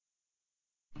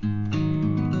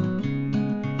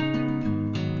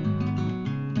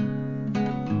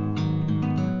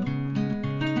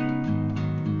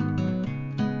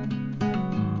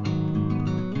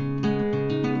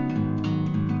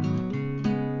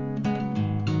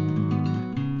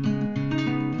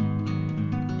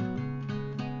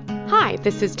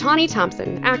this is Tawny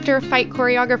Thompson, actor, fight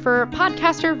choreographer,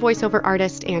 podcaster, voiceover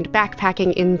artist, and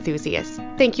backpacking enthusiast.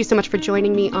 Thank you so much for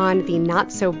joining me on the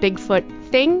Not So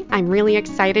Bigfoot thing. I'm really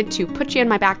excited to put you in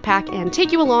my backpack and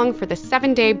take you along for the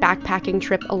 7-day backpacking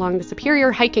trip along the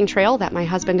Superior Hiking Trail that my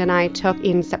husband and I took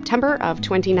in September of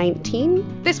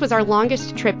 2019. This was our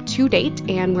longest trip to date,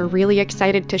 and we're really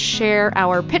excited to share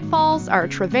our pitfalls, our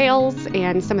travails,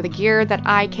 and some of the gear that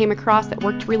I came across that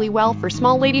worked really well for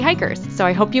small lady hikers. So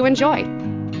I hope you enjoy.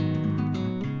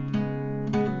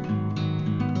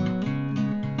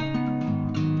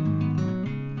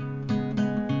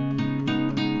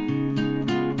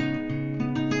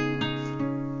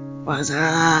 What's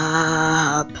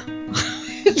up?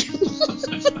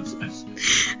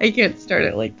 I can't start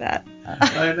it like that.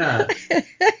 Why not?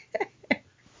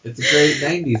 It's a great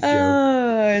 90s joke.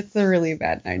 Oh, it's a really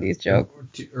bad 90s joke.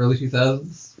 Early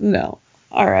 2000s? No.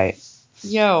 All right.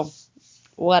 Yo,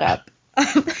 what up?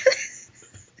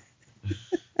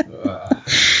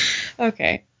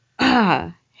 Okay.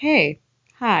 Hey.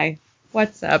 Hi.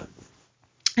 What's up?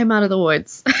 I'm out of the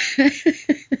woods.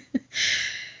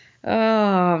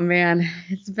 Oh, man.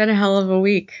 It's been a hell of a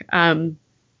week. 10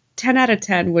 out of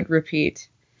 10 would repeat.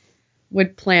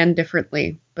 Would plan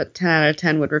differently, but 10 out of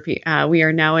 10 would repeat. We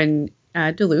are now in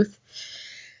Duluth.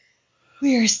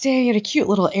 We are staying at a cute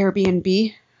little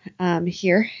Airbnb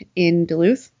here in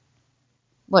Duluth.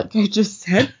 Like I just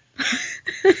said.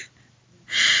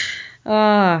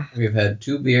 We've had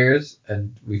 2 beers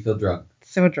and we feel drunk.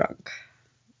 So drunk.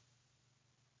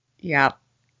 Yeah.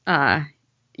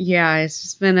 Yeah, it's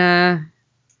just been a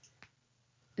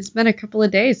couple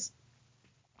of days.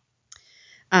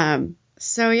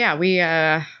 So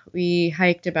yeah, we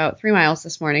hiked about 3 miles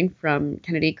this morning from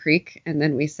Kennedy Creek, and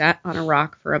then we sat on a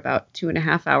rock for about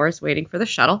 2.5 hours waiting for the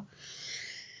shuttle,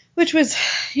 which was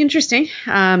interesting.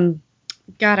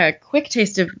 Got a quick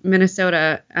taste of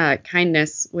Minnesota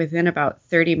kindness within about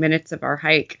 30 minutes of our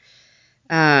hike.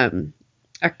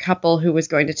 A couple who was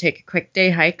going to take a quick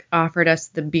day hike offered us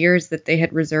the beers that they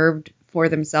had reserved for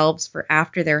themselves for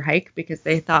after their hike because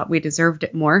they thought we deserved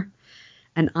it more.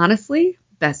 And honestly,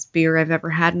 best beer I've ever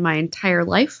had in my entire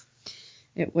life.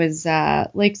 It was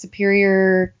Lake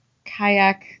Superior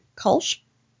Kayak Kolsch.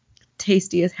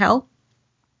 Tasty as hell.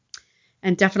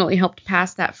 And definitely helped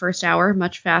pass that first hour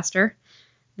much faster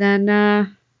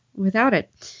than without it.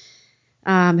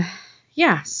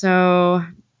 Yeah, so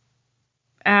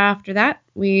after that,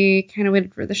 we kind of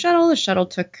waited for the shuttle. The shuttle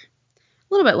took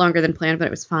a little bit longer than planned, but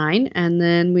it was fine. And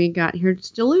then we got here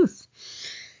to Duluth.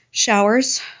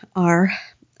 Showers are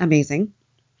amazing.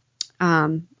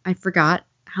 I forgot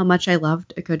how much I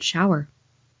loved a good shower.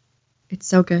 It's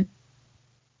so good.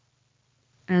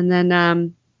 And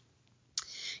then,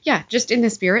 yeah, just in the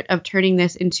spirit of turning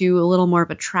this into a little more of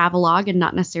a travelogue and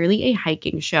not necessarily a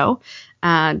hiking show,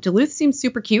 Duluth seems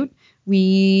super cute.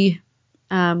 We're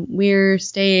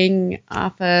staying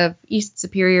off of East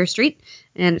Superior Street,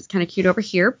 and it's kind of cute over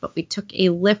here, but we took a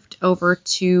lift over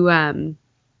to,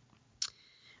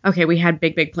 okay, we had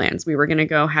big plans. We were going to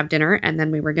go have dinner, and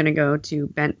then we were going to go to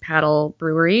Bent Paddle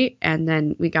Brewery, and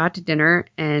then we got to dinner,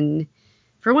 and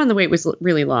for one, the wait was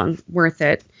really long, worth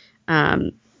it,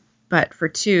 but for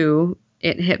two,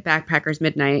 it hit Backpackers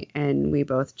Midnight, and we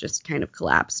both just kind of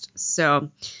collapsed. So,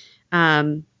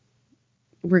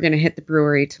 we're going to hit the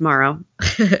brewery tomorrow.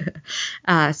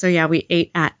 So yeah, we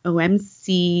ate at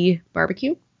OMC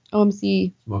Barbecue.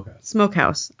 OMC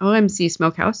Smokehouse. OMC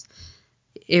Smokehouse.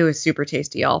 It was super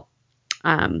tasty, y'all.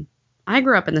 I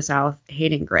grew up in the South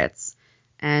hating grits.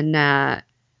 And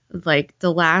like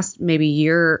the last maybe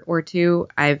year or two,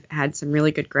 I've had some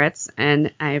really good grits.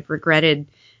 And I've regretted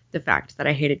the fact that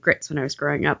I hated grits when I was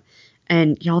growing up.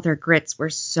 And y'all, their grits were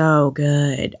so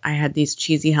good. I had these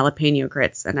cheesy jalapeno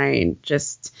grits, and I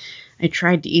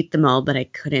tried to eat them all, but I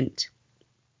couldn't.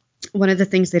 One of the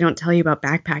things they don't tell you about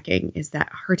backpacking is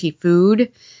that hearty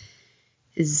food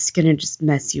is going to just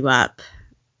mess you up.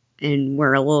 And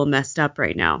we're a little messed up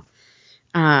right now.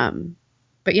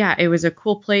 But yeah, it was a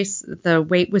cool place. The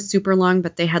wait was super long,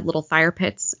 but they had little fire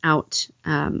pits out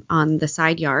on the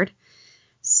side yard.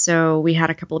 So we had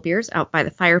a couple of beers out by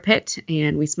the fire pit,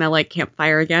 and we smell like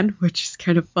campfire again, which is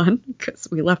kind of fun because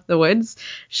we left the woods,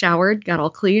 showered, got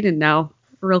all clean, and now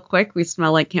real quick we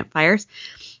smell like campfires.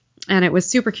 And it was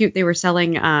super cute. They were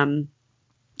selling, or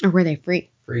were they free?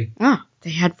 Free. Oh,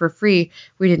 they had for free.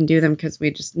 We didn't do them because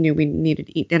we just knew we needed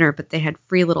to eat dinner, but they had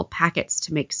free little packets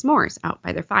to make s'mores out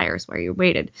by their fires while you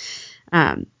waited.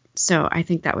 So I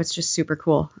think that was just super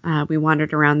cool. We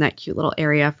wandered around that cute little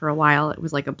area for a while. It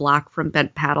was like a block from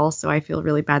Bent Paddle, so I feel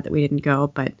really bad that we didn't go,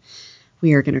 but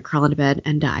we are going to crawl into bed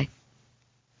and die.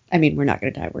 I mean, we're not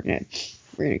going to die. We're going to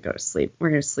we're going to go to sleep. We're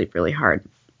going to sleep really hard.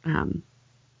 We're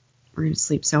going to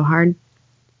sleep so hard.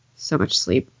 So much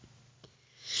sleep.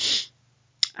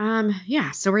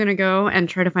 So we're going to go and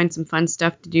try to find some fun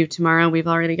stuff to do tomorrow. We've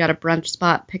already got a brunch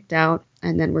spot picked out,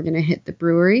 and then we're going to hit the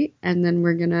brewery, and then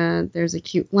there's a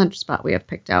cute lunch spot we have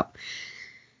picked out.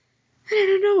 I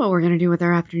don't know what we're going to do with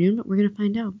our afternoon, but we're going to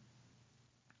find out.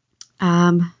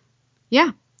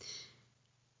 Yeah.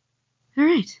 All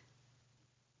right.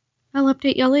 I'll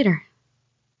update y'all later.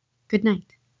 Good night.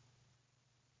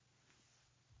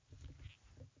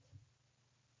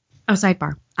 Oh,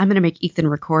 sidebar. I'm going to make Ethan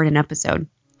record an episode.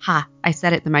 Ha, I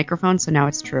said it in the microphone, so now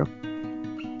it's true.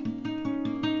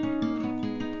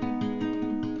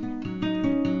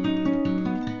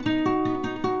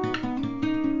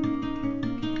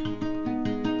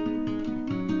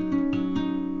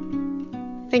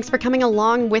 Thanks for coming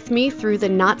along with me through the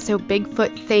Not So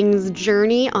Bigfoot Things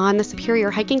journey on the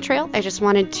Superior Hiking Trail. I just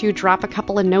wanted to drop a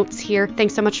couple of notes here.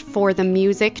 Thanks so much for the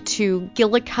music to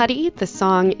Gillicuddy. The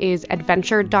song is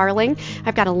Adventure Darling.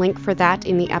 I've got a link for that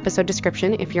in the episode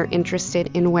description if you're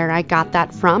interested in where I got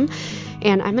that from.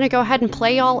 And I'm going to go ahead and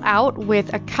play y'all out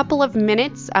with a couple of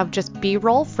minutes of just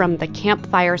B-roll from the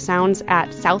campfire sounds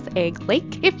at South Egg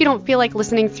Lake. If you don't feel like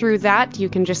listening through that, you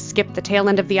can just skip the tail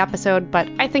end of the episode, but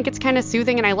I think it's kind of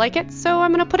soothing and I like it, so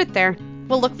I'm going to put it there.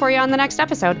 We'll look for you on the next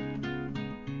episode.